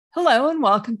Hello, and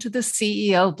welcome to the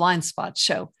CEO Blind Spot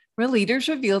Show, where leaders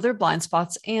reveal their blind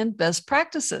spots and best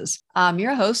practices. I'm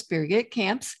your host, Birgit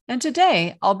Kamps, and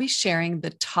today I'll be sharing the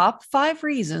top 5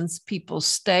 reasons people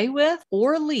stay with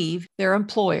or leave their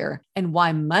employer and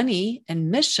why money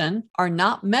and mission are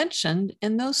not mentioned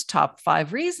in those top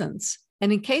 5 reasons.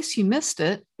 And in case you missed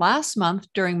it, last month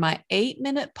during my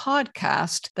 8-minute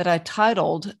podcast that I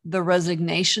titled The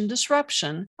Resignation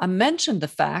Disruption, I mentioned the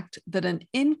fact that an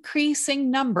increasing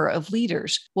number of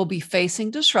leaders will be facing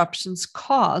disruptions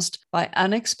caused by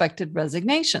unexpected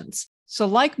resignations. So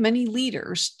like many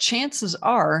leaders, chances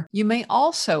are you may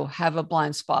also have a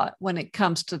blind spot when it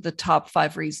comes to the top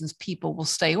 5 reasons people will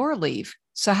stay or leave.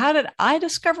 So how did I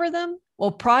discover them?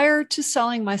 Well, prior to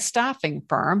selling my staffing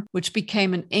firm, which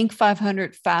became an Inc.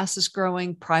 500 fastest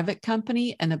growing private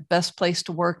company and a best place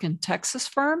to work in Texas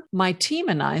firm, my team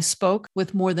and I spoke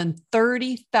with more than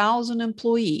 30,000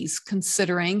 employees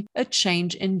considering a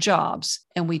change in jobs.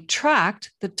 And we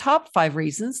tracked the top 5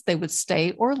 reasons they would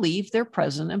stay or leave their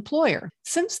present employer.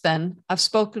 Since then, I've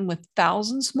spoken with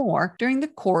thousands more during the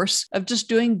course of just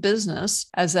doing business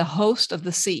as a host of the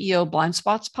CEO Blind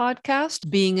Spots podcast,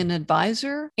 being an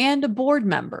advisor, and a board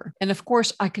member. And of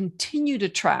course, I continue to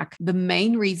track the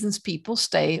main reasons people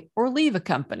stay or leave a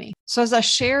company. So as I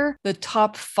share the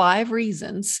top 5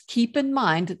 reasons, keep in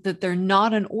mind that they're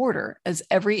not in order, as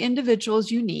every individual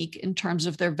is unique in terms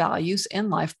of their values and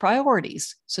life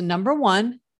priorities. So number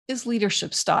 1 is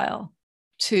leadership style.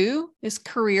 2 is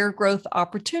career growth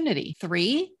opportunity.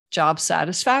 3, job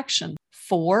satisfaction.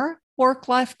 4,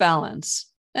 work-life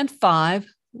balance. And 5,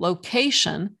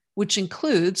 location, which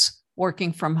includes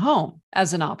working from home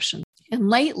as an option. And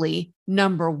lately,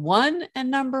 number 1 and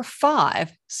number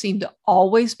 5 seem to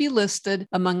always be listed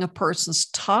among a person's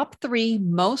top 3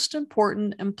 most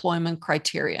important employment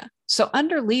criteria. So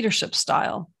under leadership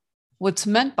style, what's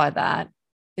meant by that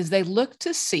is they look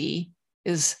to see,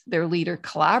 is their leader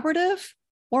collaborative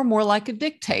or more like a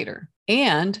dictator?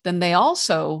 And then they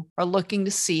also are looking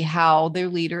to see how their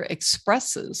leader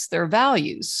expresses their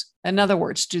values. In other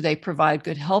words, do they provide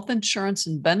good health insurance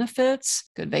and benefits,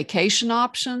 good vacation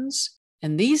options?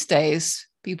 And these days,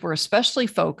 people are especially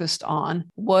focused on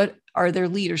what are their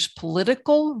leaders'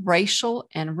 political, racial,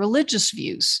 and religious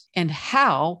views, and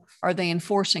how are they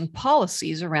enforcing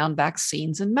policies around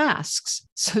vaccines and masks?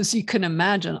 So as you can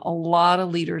imagine, a lot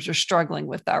of leaders are struggling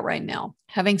with that right now.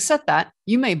 Having said that,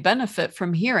 you may benefit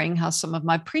from hearing how some of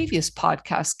my previous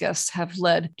podcast guests have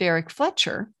led Derek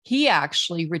Fletcher. He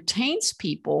actually retains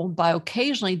people by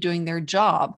occasionally doing their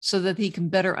job so that he can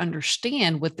better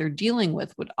understand what they're dealing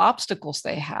with, what obstacles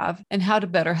they have, and how to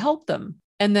better help them.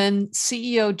 And then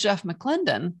CEO Jeff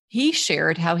McClendon, he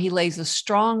shared how he lays a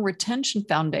strong retention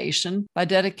foundation by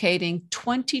dedicating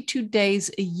 22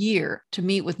 days a year to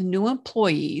meet with new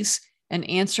employees and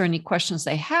answer any questions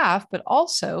they have, but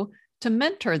also to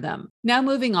mentor them. Now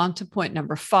moving on to point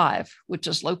number 5, which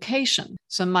is location.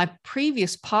 So in my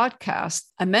previous podcast,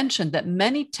 I mentioned that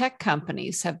many tech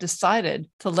companies have decided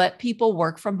to let people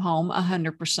work from home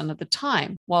 100% of the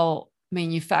time, while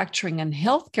manufacturing and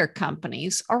healthcare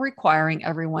companies are requiring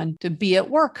everyone to be at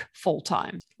work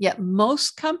full-time. Yet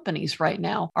most companies right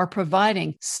now are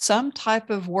providing some type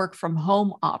of work from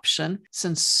home option,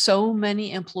 since so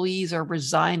many employees are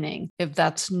resigning if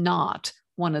that's not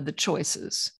one of the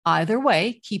choices. Either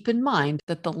way, keep in mind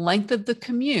that the length of the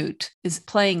commute is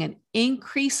playing an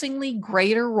increasingly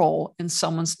greater role in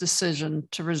someone's decision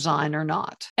to resign or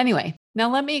not. Anyway, now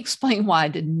let me explain why I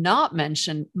did not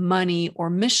mention money or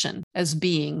mission as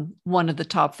being one of the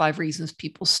top 5 reasons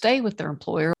people stay with their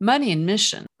employer. Money and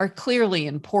mission are clearly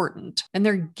important, and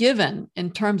they're given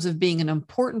in terms of being an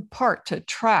important part to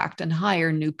attract and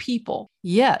hire new people.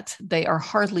 Yet they are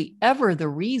hardly ever the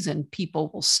reason people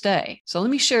will stay. So let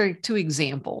me share 2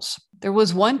 examples. There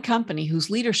was one company whose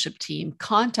leadership team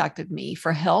contacted me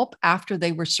for help after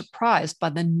they were surprised by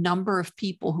the number of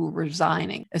people who were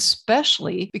resigning,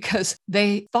 especially because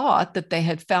they thought that they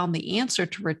had found the answer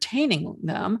to retaining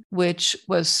them, which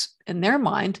was in their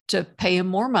mind to pay them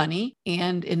more money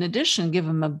and in addition give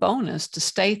them a bonus to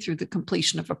stay through the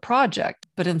completion of a project.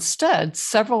 But instead,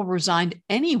 several resigned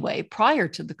anyway prior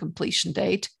to the completion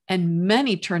date, and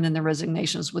many turned in their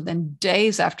resignations within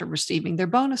days after receiving their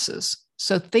bonuses.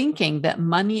 So thinking that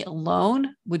money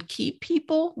alone would keep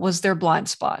people was their blind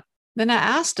spot. Then I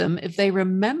asked them if they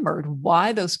remembered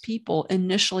why those people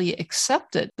initially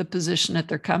accepted the position at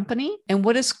their company and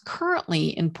what is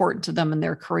currently important to them in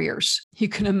their careers. You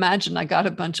can imagine I got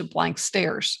a bunch of blank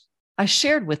stares. I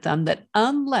shared with them that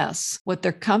unless what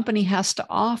their company has to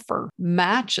offer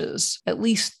matches at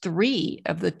least 3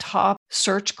 of the top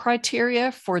search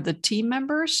criteria for the team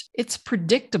members, it's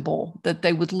predictable that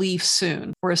they would leave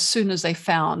soon or as soon as they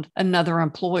found another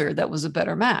employer that was a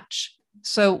better match.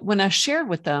 So when I shared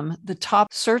with them the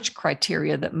top search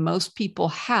criteria that most people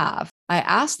have, I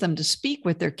asked them to speak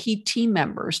with their key team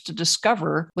members to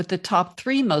discover what the top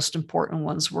 3 most important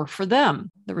ones were for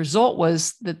them. The result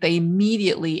was that they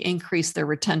immediately increased their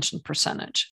retention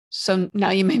percentage. So now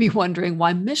you may be wondering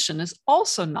why mission is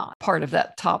also not part of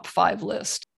that top 5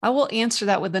 list. I will answer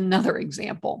that with another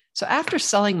example. So after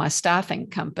selling my staffing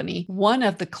company, one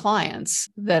of the clients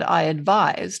that I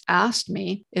advised asked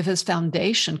me if his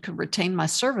foundation could retain my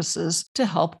services to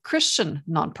help Christian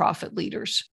nonprofit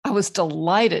leaders. I was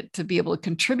delighted to be able to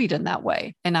contribute in that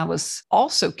way. And I was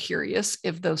also curious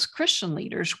if those Christian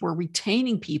leaders were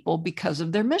retaining people because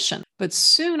of their mission. But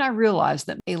soon I realized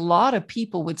that a lot of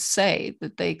people would say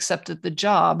that they accepted the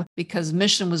job because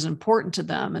mission was important to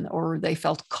them or they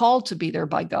felt called to be there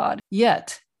by God.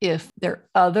 Yet, if their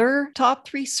other top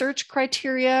 3 search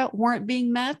criteria weren't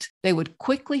being met, they would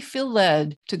quickly feel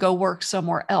led to go work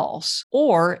somewhere else.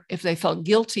 Or if they felt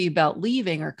guilty about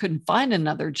leaving or couldn't find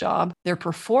another job, their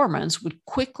performance would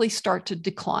quickly start to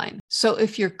decline. So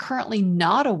if you're currently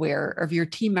not aware of your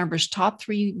team members' top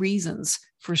 3 reasons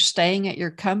for staying at your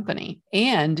company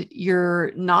and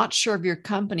you're not sure if your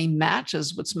company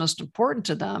matches what's most important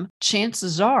to them,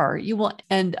 chances are you will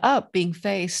end up being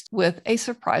faced with a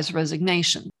surprise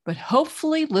resignation. But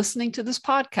hopefully listening to this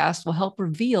podcast will help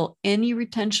reveal any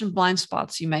retention blind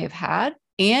spots you may have had.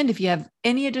 And if you have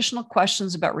any additional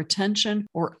questions about retention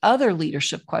or other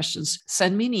leadership questions,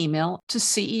 send me an email to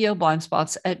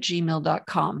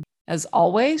ceoblindspots@gmail.com. As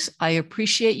always, I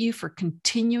appreciate you for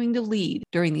continuing to lead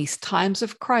during these times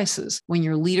of crisis when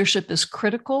your leadership is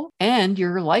critical and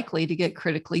you're likely to get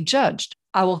critically judged.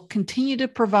 I will continue to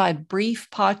provide brief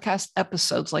podcast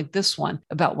episodes like this one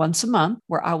about once a month,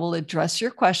 where I will address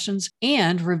your questions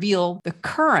and reveal the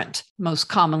current most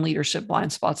common leadership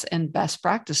blind spots and best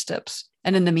practice tips.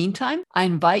 And in the meantime, I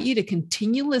invite you to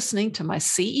continue listening to my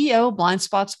CEO Blind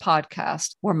Spots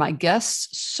podcast, where my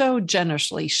guests so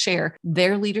generously share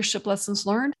their leadership lessons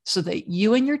learned so that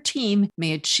you and your team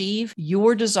may achieve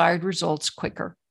your desired results quicker.